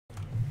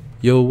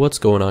Yo, what's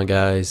going on,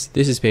 guys?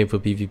 This is Painful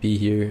PvP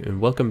here, and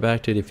welcome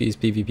back to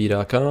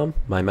DefusePvP.com,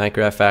 my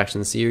Minecraft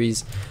faction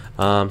series.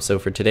 So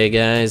for today,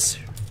 guys,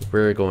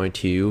 we're going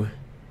to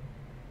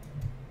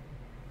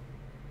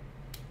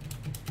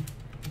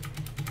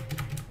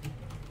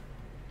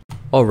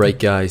Alright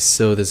guys,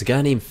 so there's a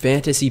guy named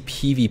Fantasy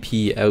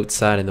PvP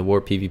outside in the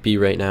Warp PvP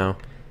right now,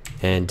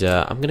 and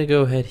I'm gonna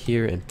go ahead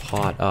here and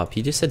pot up.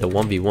 He just said to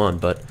 1v1,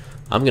 but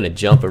I'm gonna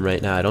jump him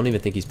right now. I don't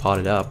even think he's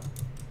potted up.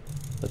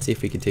 Let's see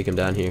if we can take him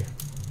down here.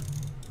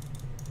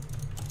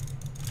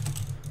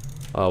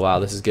 Oh wow,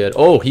 this is good.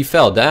 Oh, he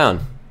fell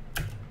down.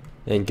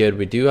 And good,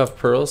 we do have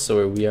pearls,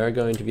 so we are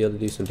going to be able to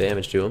do some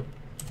damage to him.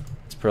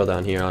 Let's pearl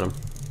down here on him.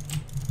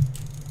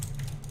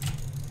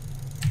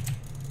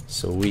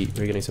 Sweet,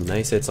 we're getting some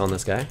nice hits on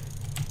this guy.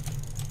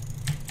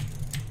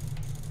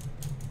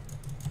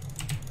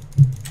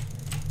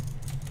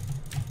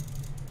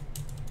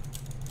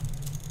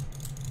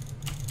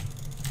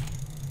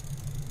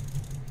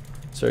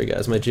 Sorry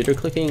guys, my jitter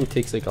clicking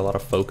takes like a lot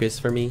of focus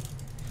for me,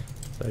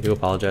 so I do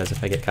apologize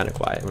if I get kind of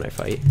quiet when I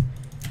fight.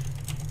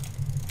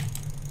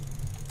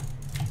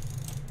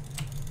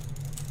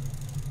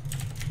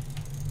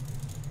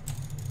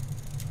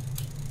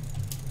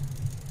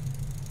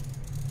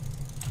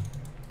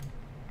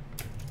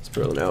 It's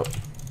rolling out.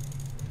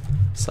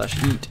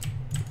 Slash eat. Here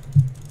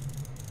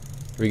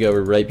we go,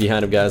 we're right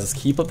behind him, guys. Let's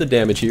keep up the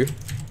damage here.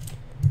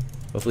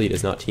 Hopefully he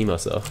does not team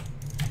us though.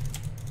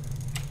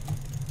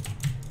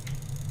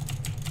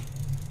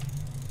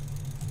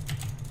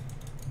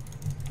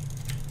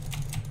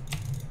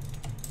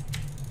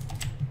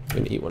 I'm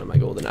gonna eat one of my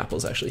golden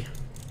apples, actually.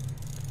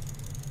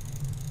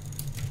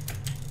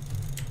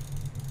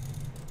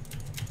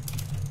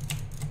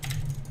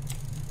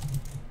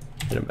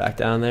 Get him back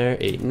down there.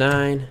 8,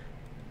 9.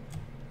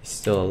 He's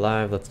still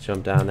alive. Let's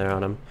jump down there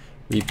on him.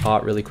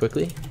 Repot really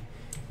quickly.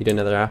 Eat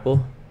another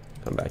apple.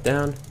 Come back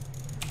down.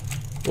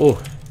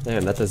 Oh,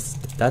 man, that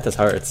does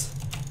hurts.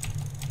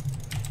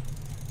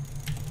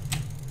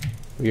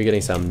 We're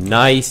getting some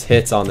nice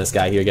hits on this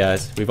guy here,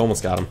 guys. We've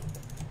almost got him.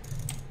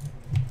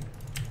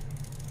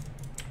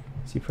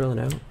 Is he pearling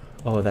out?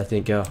 Oh, that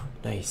didn't go.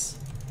 Nice.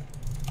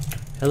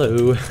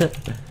 Hello.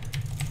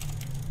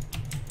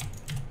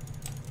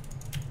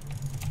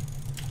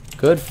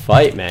 Good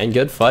fight, man.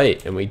 Good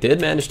fight. And we did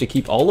manage to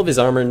keep all of his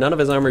armor. None of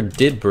his armor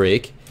did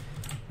break.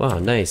 Wow,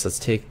 nice. Let's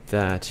take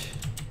that.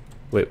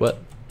 Wait, what?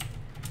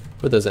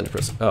 Where'd those end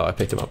pearls? Oh, I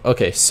picked him up.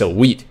 Okay,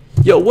 sweet.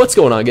 Yo, what's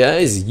going on,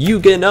 guys?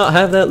 You cannot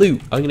have that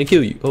loot. I'm gonna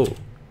kill you. Oh.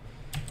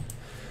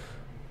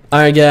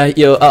 Alright, guy,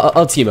 yo,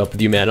 I'll team up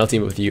with you, man. I'll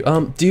team up with you.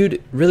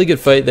 Dude, really good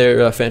fight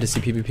there, Fantasy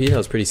PvP. That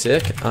was pretty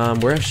sick.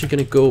 We're actually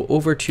gonna go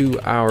over to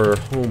our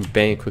home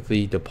bank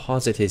quickly,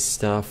 deposit his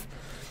stuff,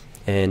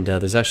 and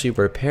there's actually a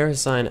repair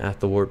sign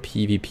at the Warp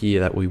PvP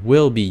that we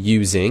will be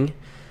using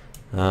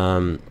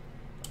to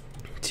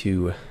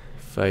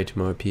fight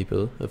more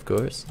people, of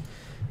course.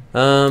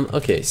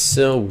 Okay,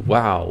 so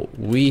wow,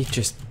 we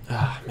just,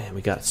 man,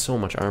 we got so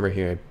much armor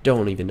here. I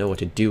don't even know what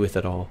to do with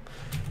it all.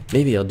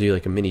 Maybe I'll do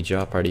like a mini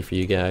job party for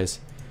you guys.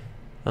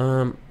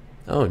 Oh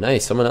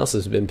nice, someone else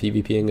has been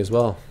PvPing as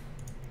well,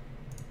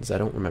 because I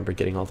don't remember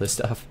getting all this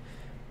stuff.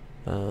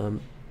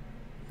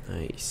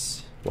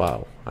 Nice.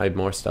 Wow, I have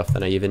more stuff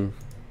than I even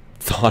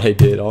thought I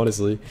did,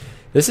 honestly.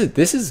 This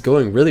is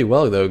going really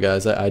well though,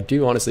 guys. I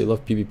do honestly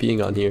love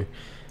PvPing on here.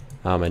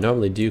 I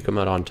normally do come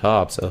out on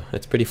top, so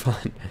it's pretty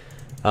fun.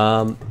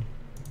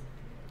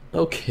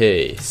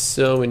 Okay,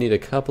 so we need a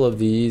couple of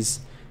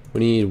these. We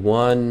need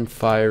 1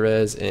 fire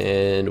res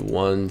and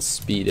 1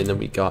 speed, and then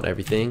we got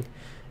everything.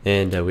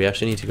 And we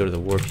actually need to go to the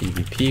War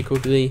PvP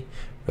quickly,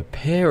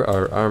 repair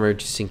our armor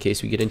just in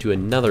case we get into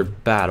another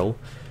battle.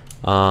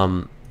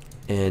 Guys,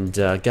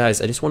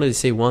 I just wanted to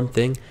say one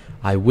thing.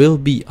 I will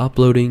be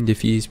uploading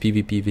Diffuse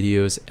PvP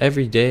videos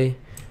every day,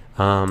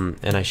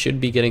 and I should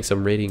be getting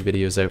some rating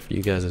videos out for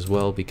you guys as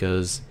well,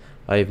 because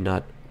I have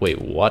not... Wait,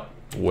 what?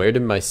 Where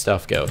did my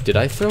stuff go? Did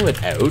I throw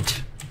it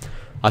out?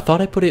 I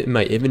thought I put it in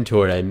my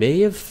inventory. I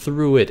may have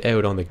threw it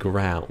out on the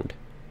ground.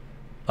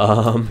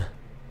 Did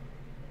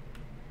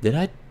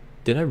I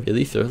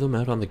really throw them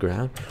out on the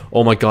ground?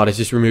 Oh my god, I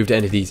just removed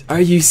entities.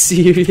 Are you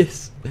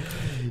serious?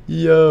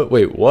 Yo,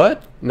 wait,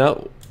 what?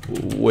 No,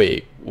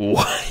 wait,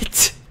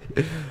 what?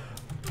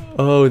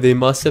 Oh, they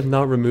must have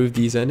not removed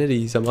these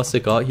entities. I must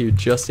have got here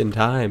just in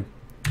time.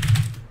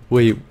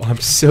 Wait, I'm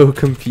so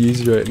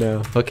confused right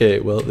now. Okay,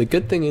 well, the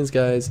good thing is,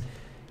 guys,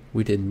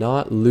 we did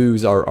not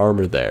lose our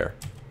armor there.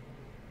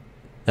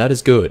 That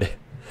is good.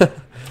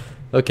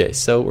 Okay,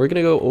 so we're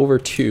gonna go over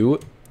to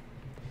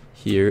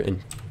here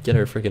and get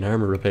our friggin'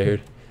 armor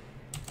repaired.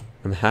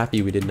 I'm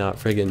happy we did not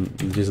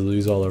friggin' just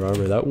lose all our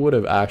armor. That would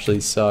have actually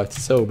sucked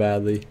so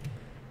badly.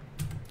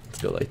 Let's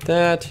go like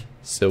that.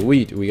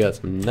 Sweet, we got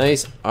some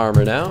nice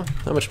armor now.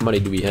 How much money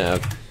do we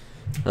have?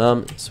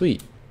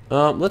 Sweet.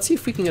 Let's see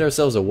if we can get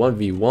ourselves a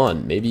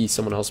 1v1. Maybe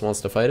someone else wants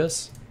to fight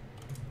us.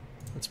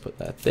 Let's put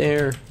that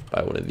there.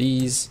 Buy one of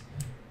these.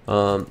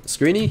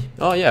 Screeny?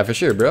 Oh yeah, for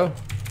sure, bro.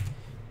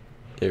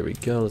 There we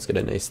go. Let's get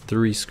a nice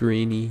 3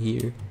 screeny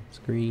here.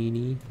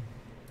 Screeny.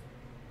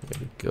 There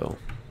we go.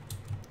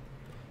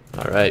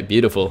 Alright,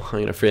 beautiful.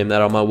 I'm gonna frame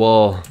that on my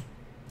wall.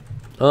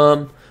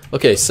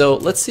 Okay, so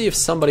let's see if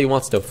somebody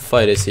wants to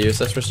fight us here.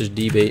 So let's versus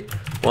debate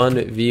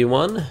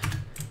 1v1.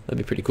 That'd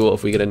be pretty cool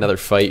if we get another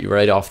fight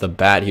right off the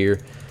bat here.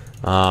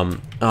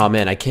 Oh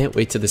man, I can't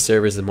wait till the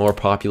servers are more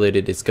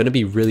populated. It's gonna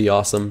be really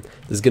awesome.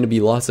 There's gonna be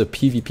lots of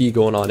PvP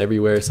going on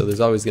everywhere, so there's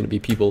always gonna be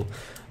people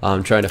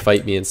trying to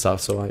fight me and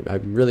stuff. So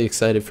I'm really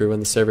excited for when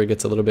the server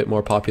gets a little bit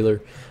more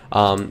popular.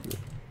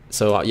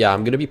 So yeah,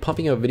 I'm gonna be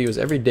pumping out videos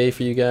every day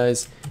for you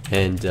guys,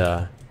 and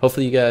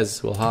hopefully you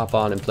guys will hop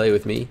on and play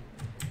with me.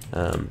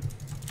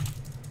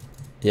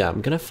 Yeah,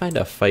 I'm gonna find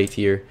a fight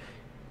here,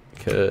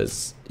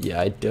 because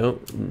yeah, I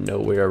don't know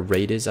where a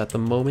raid is at the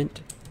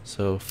moment,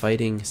 so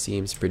fighting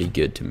seems pretty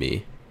good to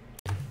me.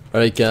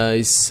 Alright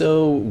guys,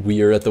 so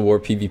we are at the War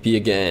PvP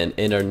again,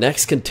 and our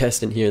next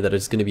contestant here that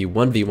is going to be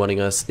 1v1ing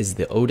us is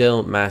the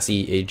Odell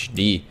Massey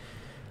HD.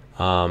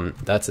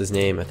 That's his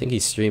name. I think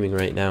he's streaming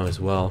right now as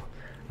well.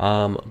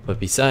 But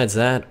besides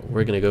that,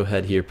 we're going to go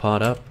ahead here,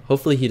 pot up.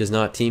 Hopefully he does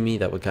not team me,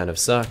 that would kind of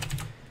suck.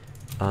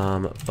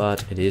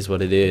 But it is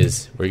what it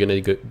is. We're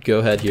going to go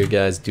ahead here,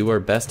 guys, do our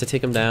best to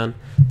take him down.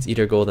 Let's eat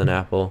our golden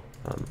apple.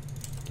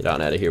 Get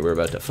on out of here, we're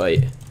about to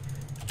fight.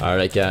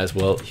 Alright guys,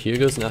 well, here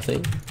goes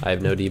nothing. I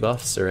have no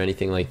debuffs or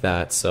anything like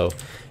that, so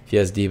if he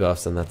has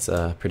debuffs, then that's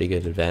a pretty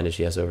good advantage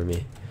he has over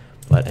me.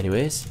 But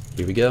anyways,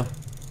 here we go.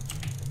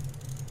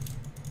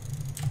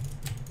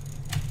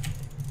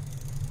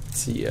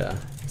 Let's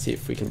see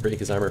if we can break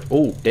his armor.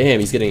 Oh, damn,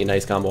 he's getting a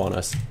nice combo on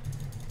us.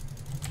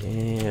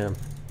 Damn.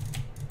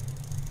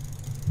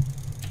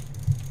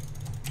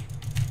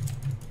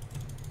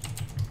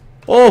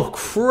 Oh,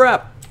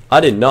 crap!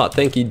 I did not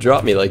think he'd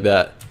drop me like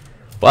that.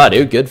 Wow,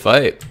 dude, good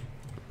fight.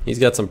 He's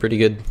got some pretty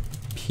good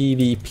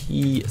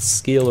PvP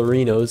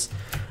skillerinos.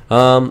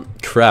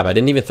 Crap, I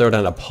didn't even throw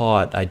down a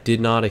pot. I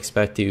did not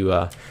expect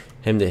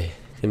him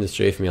to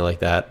strafe me like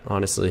that,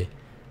 honestly.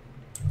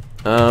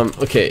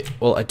 Okay,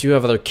 well, I do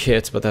have other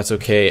kits, but that's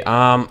okay.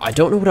 I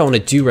don't know what I want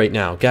to do right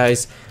now.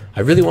 Guys, I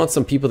really want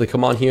some people to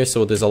come on here,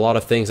 so there's a lot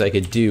of things I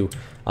could do.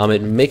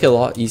 It'd make it a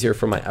lot easier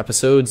for my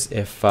episodes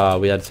if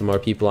we had some more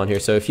people on here.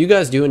 So if you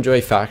guys do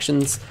enjoy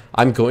factions,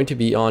 I'm going to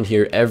be on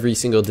here every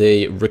single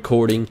day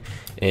recording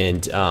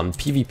and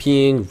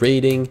PvPing,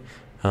 raiding,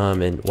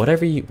 and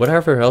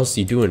whatever else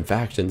you do in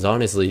factions.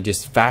 Honestly,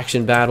 just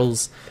faction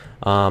battles.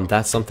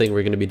 That's something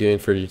we're going to be doing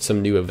for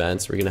some new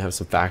events. We're going to have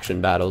some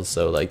faction battles.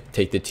 So like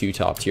take the 2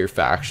 top tier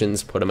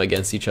factions, put them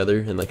against each other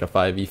in like a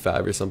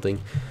 5v5 or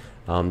something.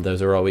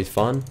 Those are always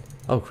fun.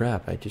 Oh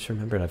crap, I just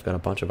remembered I've got a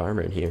bunch of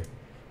armor in here.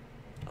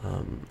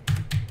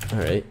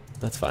 Alright,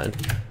 that's fine.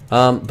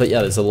 But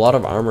yeah, there's a lot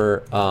of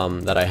armor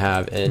that I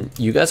have, and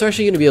you guys are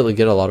actually going to be able to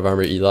get a lot of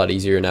armor a lot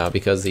easier now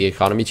because the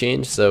economy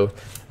changed. So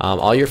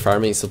all your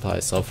farming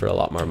supplies sell for a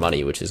lot more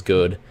money, which is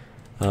good.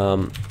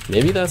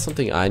 Maybe that's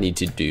something I need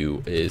to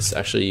do, is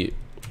actually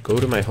go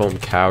to my home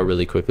cow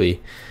really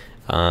quickly.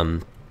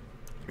 And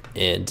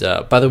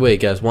by the way,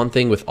 guys, one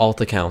thing with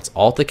alt accounts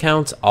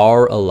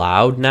are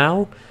allowed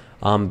now.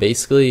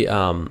 Basically,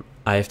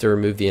 I have to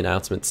remove the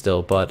announcement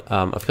still, but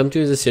I've come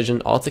to a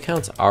decision. Alt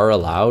accounts are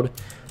allowed,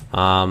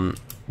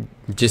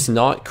 just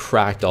not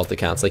cracked alt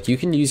accounts. Like, you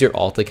can use your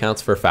alt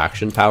accounts for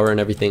faction power and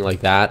everything like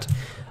that.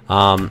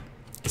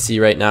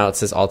 See, right now it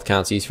says alt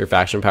accounts used for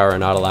faction power are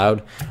not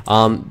allowed.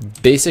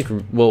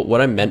 Well,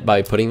 what I meant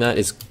by putting that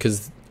is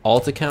because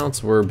alt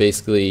accounts were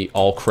basically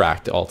all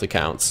cracked alt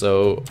accounts,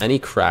 so any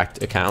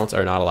cracked accounts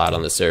are not allowed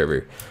on the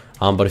server.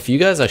 But if you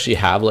guys actually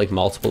have like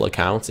multiple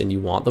accounts and you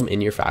want them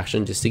in your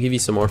faction just to give you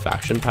some more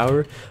faction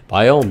power,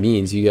 by all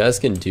means you guys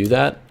can do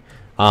that.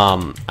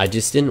 I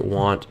just didn't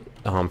want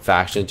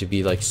faction to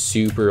be like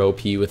super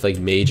OP with like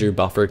major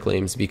buffer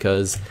claims,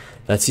 because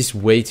that's just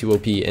way too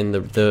OP.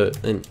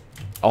 And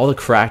all the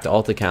cracked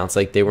alt accounts,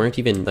 like, they weren't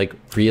even like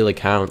real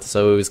accounts,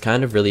 so it was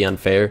kind of really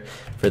unfair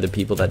for the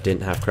people that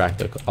didn't have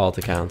cracked alt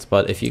accounts.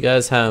 But if you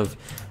guys have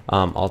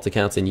alt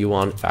accounts and you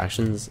want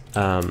factions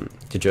to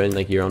join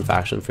like your own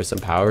faction for some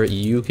power,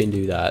 you can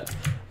do that.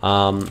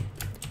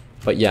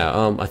 But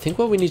yeah, I think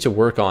what we need to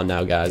work on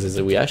now, guys, is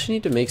that we actually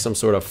need to make some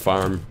sort of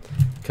farm,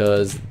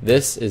 because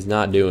this is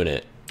not doing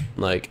it.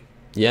 Like,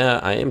 yeah,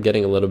 I am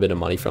getting a little bit of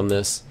money from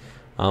this,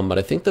 but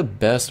I think the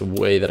best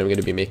way that I'm going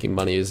to be making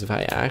money is if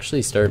I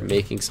actually start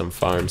making some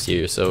farms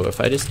here. So if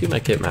I just do my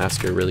kit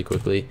master really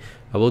quickly,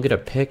 I will get a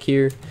pick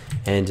here,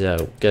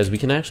 and guys, we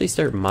can actually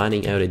start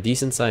mining out a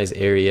decent sized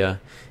area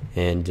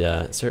and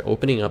start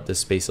opening up this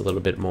space a little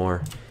bit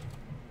more,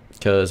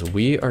 because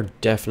we are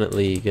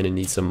definitely going to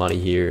need some money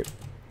here.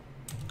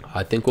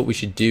 I think what we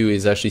should do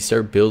is actually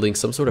start building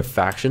some sort of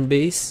faction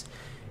base,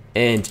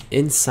 and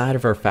inside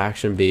of our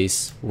faction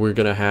base we're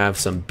going to have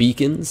some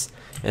beacons.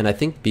 And I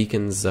think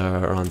beacons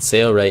are on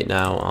sale right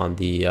now on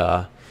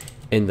the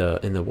in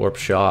the warp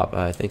shop.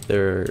 I think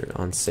they're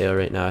on sale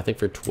right now, I think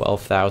for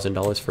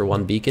 $12,000 for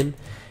one beacon.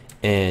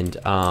 And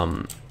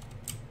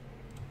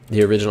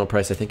the original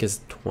price I think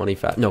is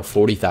 25, no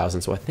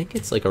 40,000. So I think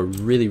it's like a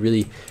really,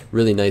 really,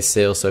 really nice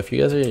sale. So if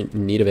you guys are in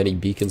need of any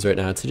beacons right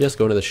now, I'd suggest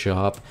going to the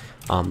shop.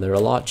 They're a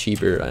lot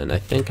cheaper, and I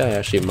think I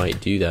actually might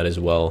do that as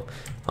well.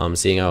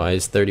 Seeing how I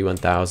is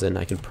 31,000,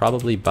 I can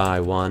probably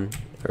buy one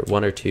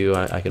or two.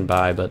 I can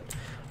buy, but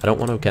I don't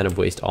want to kind of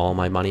waste all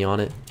my money on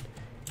it,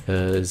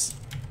 because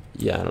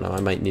yeah, I don't know, I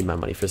might need my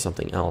money for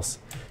something else.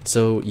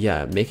 So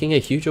yeah, making a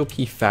huge OP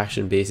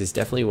faction base is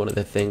definitely one of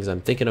the things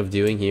I'm thinking of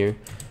doing here,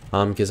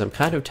 because I'm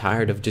kind of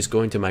tired of just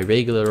going to my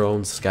regular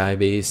own sky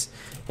base,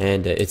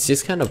 and it's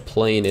just kind of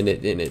plain, and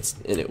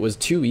it was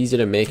too easy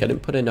to make. I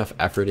didn't put enough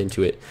effort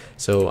into it,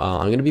 so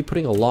I'm going to be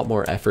putting a lot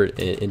more effort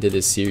into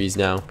this series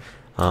now.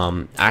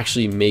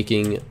 Actually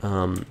making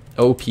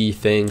OP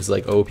things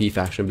like OP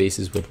faction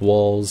bases with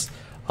walls,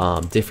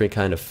 different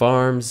kind of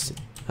farms,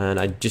 and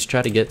I just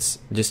try to get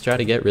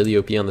really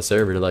OP on the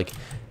server, like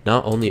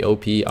not only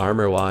OP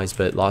armor wise,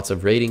 but lots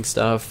of raiding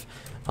stuff.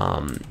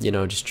 You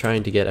know, just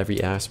trying to get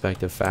every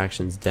aspect of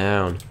factions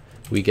down.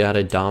 We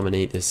gotta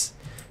dominate this.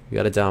 We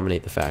gotta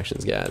dominate the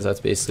factions, guys. That's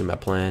basically my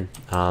plan.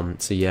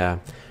 So yeah,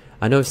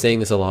 I know I'm saying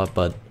this a lot,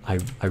 but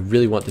I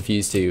really want the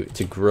Fuse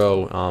to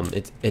grow.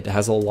 It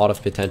has a lot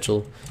of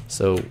potential.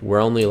 So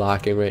we're only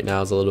lacking right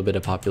now is a little bit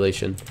of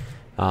population.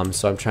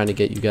 So I'm trying to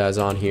get you guys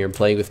on here and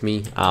playing with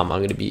me. I'm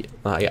going to be,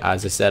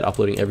 as I said,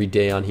 uploading every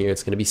day on here.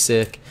 It's going to be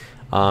sick.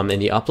 And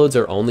the uploads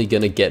are only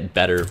going to get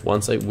better.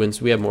 Once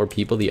we have more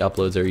people, the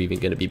uploads are even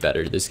going to be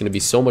better. There's going to be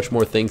so much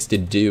more things to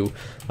do.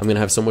 I'm going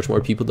to have so much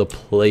more people to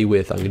play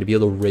with. I'm going to be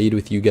able to raid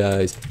with you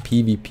guys,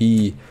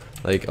 PvP.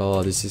 Like,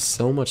 oh, this is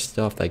so much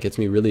stuff that gets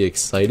me really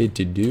excited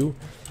to do.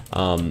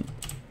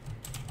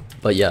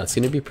 But yeah, it's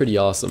gonna be pretty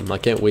awesome. I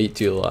can't wait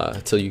till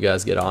you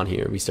guys get on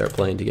here and we start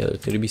playing together.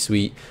 It's gonna be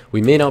sweet.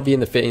 We may not be in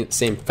the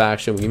same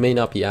faction, we may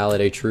not be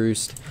allied, I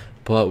truce,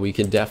 but we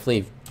can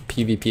definitely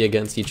PvP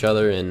against each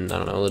other, and I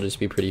don't know, it'll just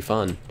be pretty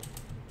fun.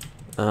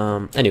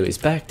 Anyways,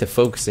 back to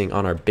focusing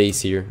on our base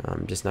here.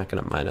 I'm just not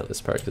gonna mine out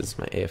this part because it's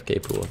my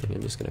AFK pool. I think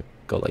I'm just gonna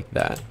go like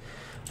that.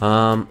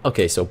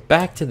 Okay, so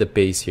back to the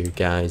base here,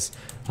 guys.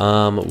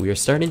 We are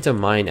starting to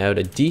mine out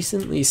a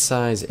decently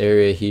sized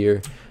area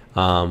here.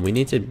 We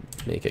need to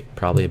make it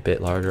probably a bit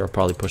larger. I'll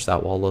probably push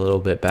that wall a little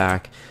bit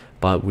back,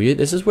 but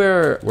this is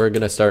where we're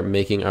gonna start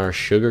making our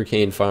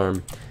sugarcane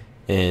farm.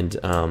 And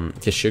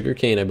because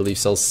sugarcane, I believe,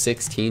 sells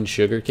 16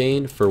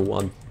 sugarcane for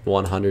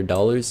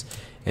 $100,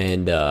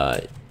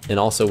 and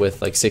also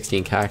with like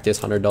 16 cactus,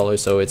 $100.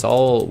 So it's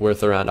all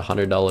worth around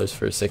 $100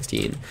 for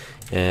 16,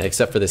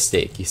 except for the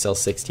steak. You sell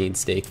 16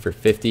 steak for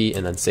 50,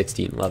 and then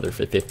 16 leather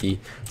for 50.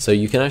 So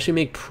you can actually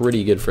make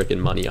pretty good freaking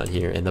money on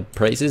here, and the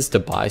prices to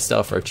buy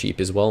stuff are cheap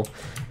as well.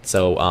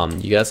 So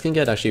you guys can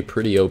get actually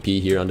pretty OP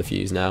here on the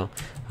Fuse now,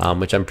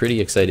 which I'm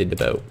pretty excited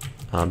about.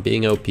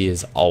 Being OP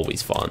is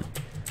always fun.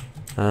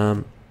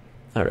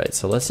 Alright,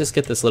 so let's just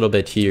get this little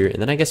bit here,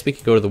 and then I guess we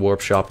could go to the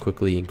warp shop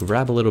quickly and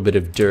grab a little bit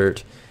of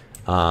dirt,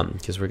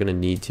 because we're gonna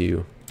need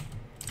to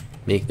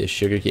make this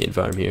sugarcane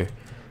farm here.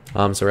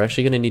 So we're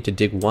actually gonna need to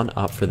dig one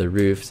up for the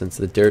roof, since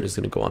the dirt is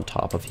gonna go on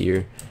top of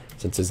here,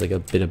 since there's like a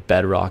bit of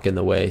bedrock in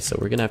the way. So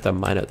we're gonna have to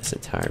mine out this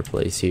entire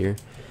place here.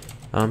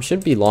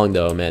 Shouldn't be long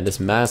though, man. This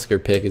massacre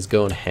pick is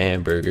going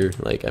hamburger.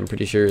 Like, I'm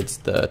pretty sure it's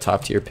the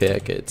top tier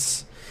pick.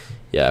 It's,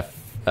 yeah,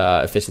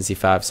 efficiency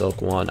 5,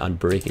 silk 1,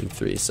 unbreaking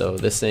 3. So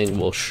this thing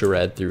will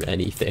shred through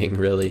anything,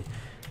 really.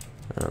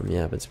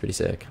 Yeah, but it's pretty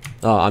sick.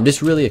 Oh, I'm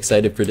just really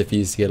excited for the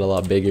Fuse to get a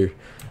lot bigger.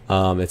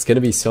 It's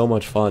gonna be so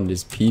much fun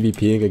just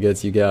PvPing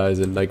against you guys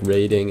and like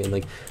raiding, and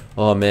like,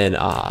 oh man,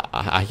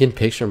 I can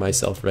picture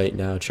myself right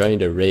now trying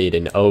to raid,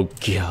 and oh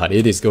god,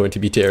 it is going to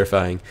be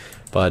terrifying.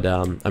 But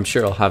I'm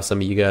sure I'll have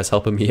some of you guys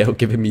helping me out,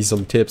 giving me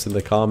some tips in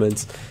the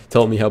comments,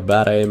 telling me how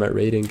bad I am at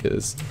raiding,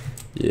 because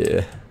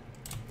yeah,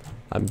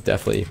 I'm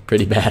definitely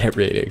pretty bad at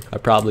raiding. I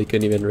probably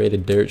couldn't even raid a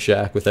dirt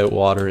shack without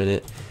water in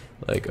it.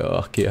 Like,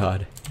 oh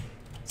god,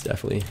 it's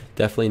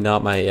definitely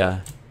not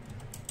my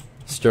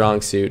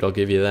strong suit, I'll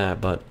give you that.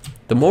 But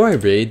the more I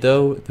raid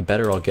though, the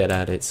better I'll get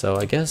at it. So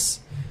I guess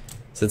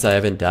since I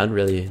haven't done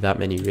really that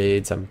many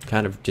raids, I'm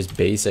kind of just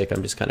basic.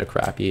 I'm just kind of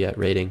crappy at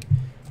raiding.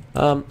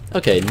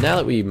 Okay, now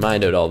that we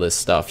mined out all this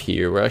stuff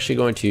here, we're actually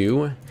going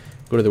to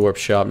go to the warp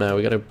shop now.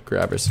 We gotta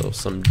grab ourselves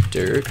some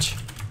dirt.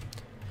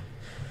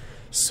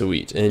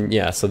 Sweet. And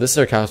yeah, so this is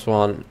our cow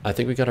spawn. I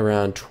think we got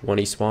around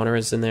 20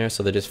 spawners in there,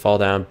 so they just fall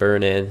down,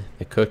 burn in,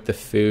 they cook the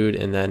food,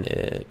 and then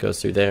it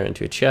goes through there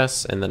into a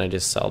chest, and then I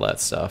just sell that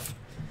stuff.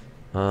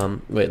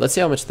 Wait, let's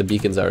see how much the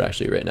beacons are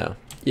actually right now.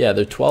 Yeah,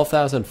 they're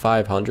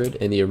 12,500,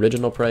 and the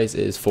original price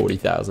is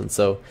 40,000.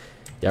 So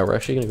yeah, we're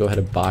actually gonna go ahead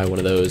and buy one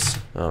of those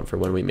for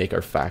when we make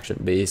our faction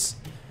base.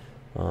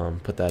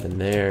 Put that in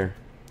there.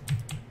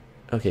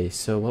 Okay,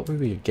 so what were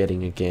we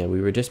getting again?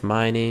 We were just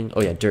mining.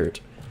 Oh yeah,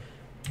 dirt.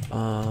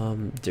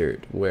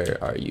 Dirt. Where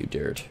are you,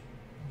 dirt?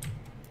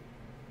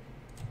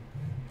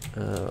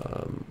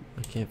 I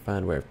can't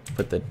find where I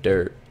put the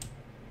dirt.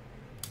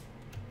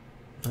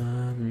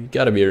 You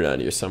gotta be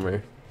around here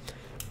somewhere.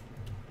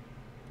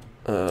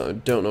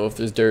 Don't know if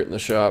there's dirt in the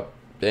shop.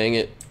 Dang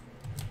it.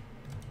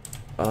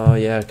 Oh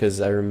yeah,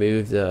 because I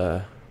removed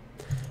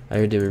I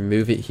had to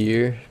remove it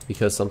here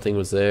because something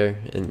was there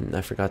and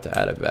I forgot to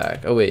add it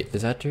back. Oh wait,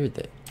 is that dirt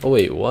there? Oh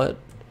wait, what?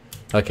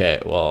 Okay,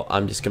 well,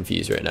 I'm just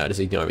confused right now. Just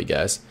ignore me,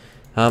 guys.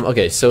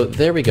 Okay, so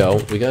there we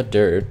go. We got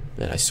dirt,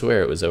 and I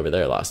swear it was over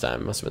there last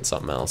time. It must have been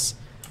something else.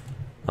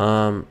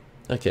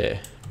 Okay.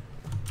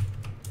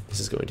 This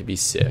is going to be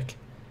sick.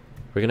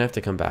 We're gonna have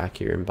to come back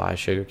here and buy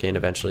sugarcane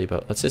eventually,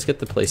 but let's just get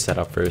the place set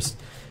up first.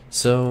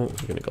 So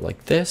we're gonna go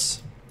like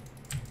this.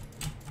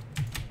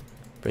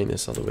 Bring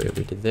this all the way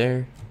over to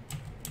there.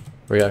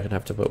 We're gonna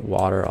have to put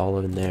water all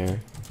in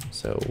there.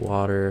 So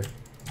water,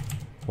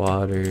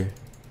 water.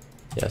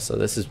 Yeah, so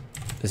this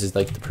is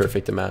like the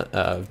perfect amount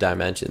of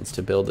dimensions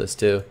to build this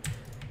too.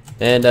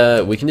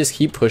 And we can just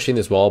keep pushing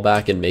this wall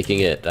back and making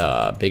it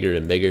bigger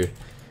and bigger.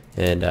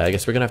 And I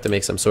guess we're gonna have to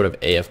make some sort of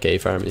AFK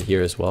farm in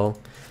here as well.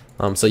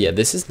 So yeah,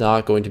 this is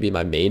not going to be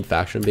my main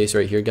faction base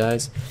right here,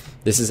 guys.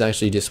 This is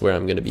actually just where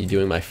I'm going to be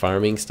doing my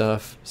farming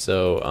stuff.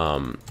 So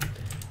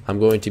I'm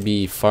going to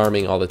be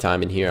farming all the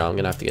time in here. I'm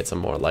going to have to get some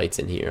more lights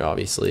in here,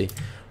 obviously.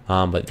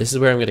 But this is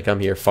where I'm going to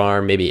come here,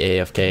 farm, maybe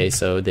AFK,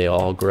 so they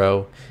all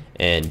grow.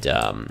 And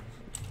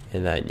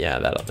then, yeah,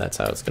 that's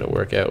how it's going to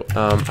work out.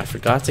 I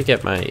forgot to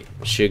get my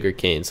sugar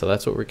cane, so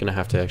that's what we're going to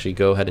have to actually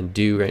go ahead and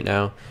do right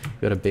now.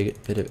 We've got a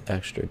big bit of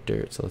extra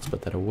dirt, so let's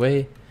put that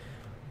away.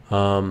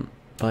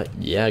 But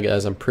yeah,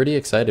 guys, I'm pretty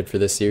excited for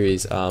this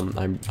series.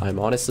 I'm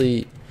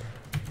honestly,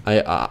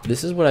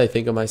 this is what I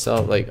think of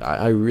myself. Like,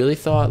 I really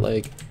thought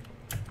like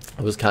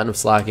I was kind of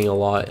slacking a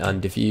lot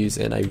on diffuse,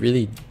 and I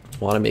really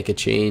want to make a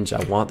change.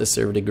 I want the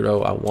server to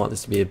grow. I want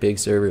this to be a big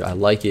server. I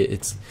like it.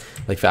 It's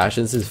like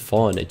factions is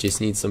fun. It just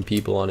needs some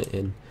people on it,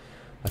 and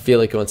I feel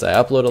like once I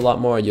upload a lot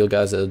more, you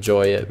guys will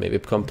enjoy it. Maybe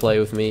come play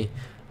with me.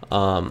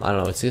 I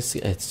don't know. It's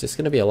just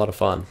gonna be a lot of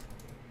fun.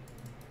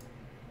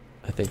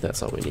 I think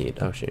that's all we need.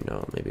 Oh shoot,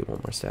 no, maybe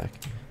one more stack.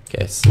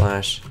 Okay,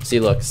 slash. See,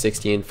 look,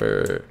 16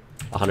 for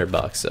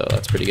 $100, so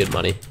that's pretty good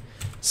money.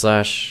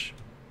 Slash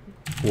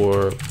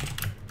warp.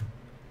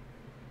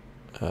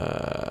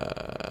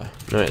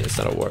 No, it's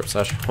not a warp.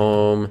 Slash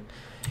home.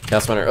 Cow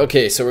spawner.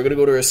 Okay, so we're gonna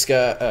go to our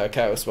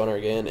cow spawner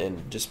again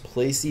and just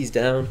place these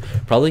down.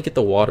 Probably get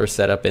the water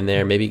set up in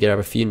there. Maybe get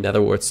a few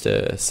nether warts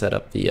to set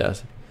up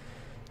the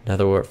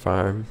nether wart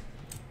farm,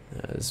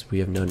 as we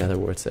have no nether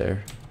warts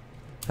there.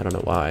 I don't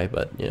know why,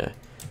 but yeah.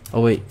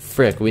 Oh wait,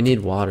 frick, we need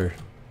water.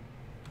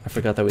 I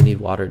forgot that we need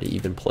water to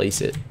even place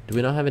it. Do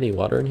we not have any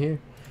water in here?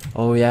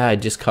 Oh yeah, I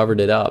just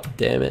covered it up.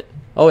 Damn it.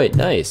 Oh wait,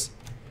 nice.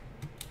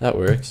 That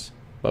works.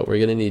 But we're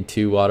gonna need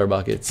 2 water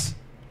buckets.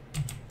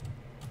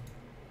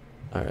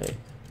 Alright.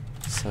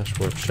 Slash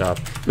workshop.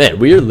 Man,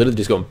 we are literally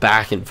just going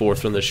back and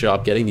forth from the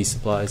shop getting these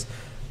supplies.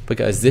 But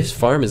guys, this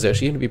farm is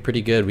actually gonna be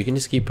pretty good. We can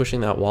just keep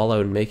pushing that wall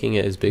out and making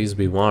it as big as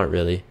we want,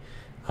 really.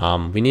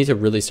 We need to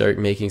really start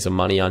making some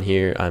money on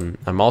here.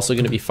 I'm also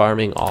going to be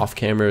farming off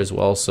camera as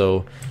well,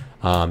 so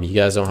you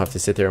guys don't have to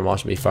sit there and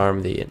watch me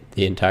farm the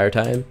entire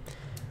time.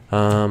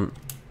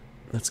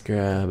 Let's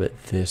grab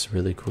this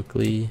really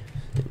quickly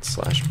and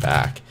slash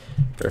back.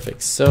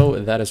 Perfect. So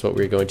that is what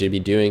we're going to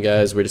be doing,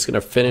 guys. We're just going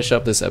to finish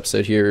up this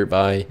episode here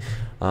by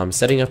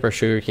setting up our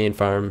sugarcane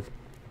farm,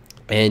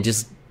 and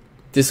just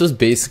this was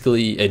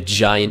basically a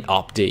giant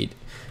update.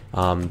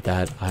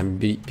 That I'm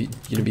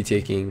gonna be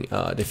taking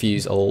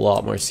diffuse a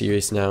lot more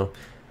serious now.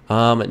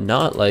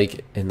 Not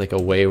like in like a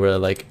way where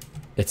like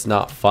it's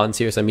not fun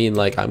serious. I mean,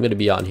 like, I'm gonna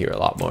be on here a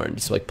lot more and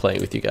just like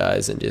playing with you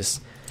guys and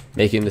just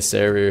making the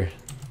server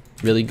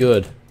really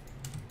good,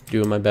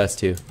 doing my best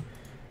to.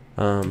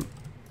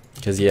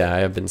 Because yeah, I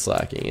have been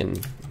slacking,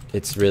 and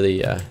it's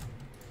really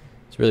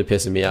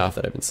pissing me off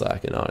that I've been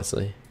slacking,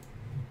 honestly.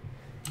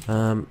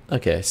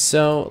 Okay,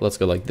 so let's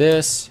go like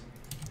this.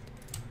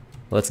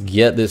 Let's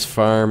get this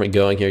farm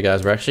going here,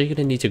 guys. We're actually going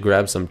to need to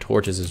grab some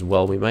torches as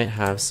well. We might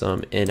have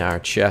some in our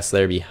chest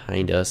there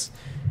behind us.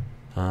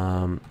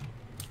 I'll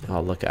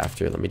look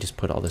after it. Let me just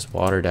put all this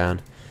water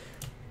down.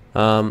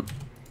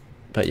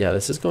 But yeah,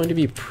 this is going to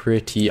be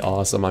pretty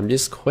awesome. I'm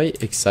just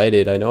quite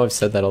excited. I know I've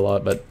said that a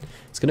lot, but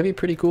it's going to be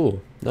pretty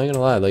cool. Not going to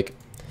lie. Like,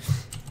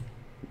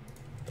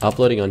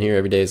 uploading on here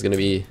every day is going to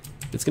be,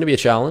 it's going to be a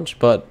challenge,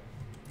 but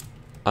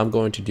I'm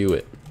going to do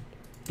it.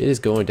 It is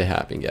going to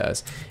happen,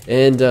 guys.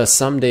 And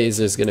some days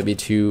there's going to be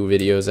 2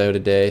 videos out a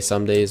day.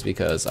 Some days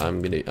because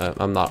I'm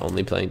not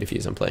only playing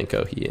Diffuse, I'm playing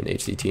Kohi and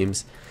HC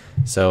teams.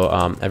 So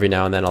every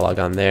now and then I'll log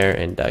on there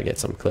and get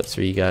some clips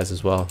for you guys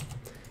as well.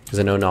 Because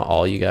I know not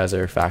all you guys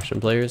are faction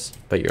players,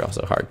 but you're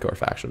also hardcore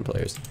faction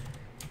players.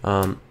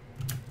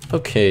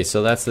 Okay,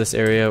 so that's this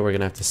area. We're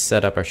going to have to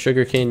set up our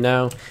sugarcane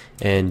now.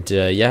 And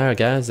yeah,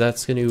 guys,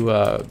 that's going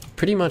to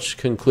pretty much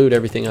conclude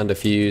everything on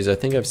Diffuse. I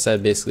think I've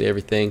said basically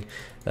everything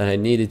that I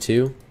needed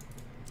to.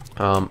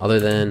 Other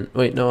than,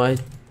 wait, no, I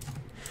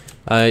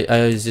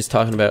was just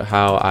talking about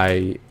how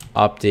I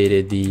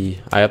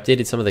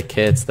updated some of the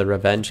kits. The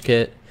Revenge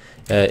kit,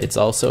 it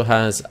also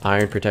has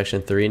Iron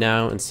Protection 3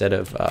 now instead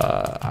of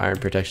Iron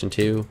Protection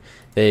 2.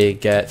 They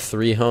get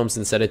 3 homes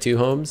instead of 2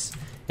 homes,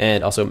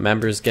 and also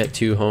members get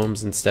 2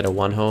 homes instead of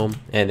 1 home,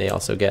 and they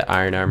also get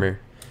Iron Armor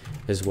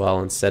as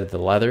well instead of the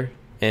leather.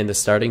 and the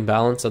starting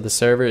balance of the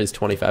server is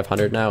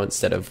 2,500 now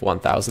instead of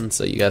 1,000,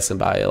 so you guys can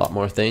buy a lot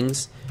more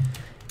things.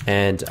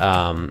 And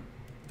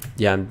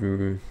yeah,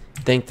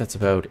 I think that's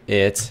about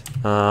it.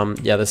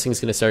 Yeah, this thing's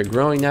gonna start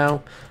growing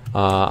now.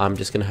 I'm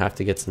just gonna have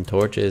to get some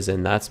torches,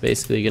 and that's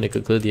basically gonna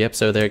conclude the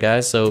episode there,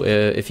 guys. So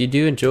if you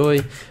do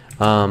enjoy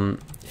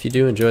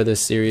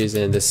this series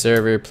and this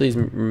server, please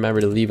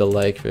remember to leave a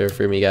like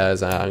for me,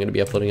 guys. I'm gonna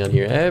be uploading on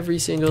here every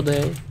single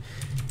day,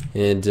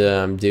 and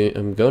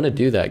I'm gonna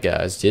do that,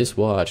 guys. Just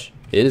watch.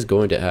 It is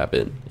going to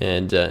happen.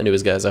 And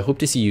anyways, guys, I hope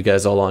to see you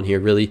guys all on here.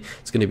 Really,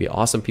 it's gonna be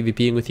awesome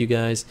PvPing with you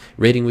guys,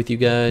 raiding with you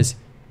guys,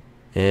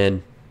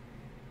 and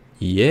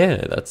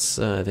yeah, that's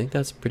I think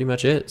that's pretty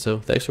much it. So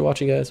thanks for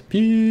watching, guys.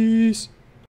 Peace.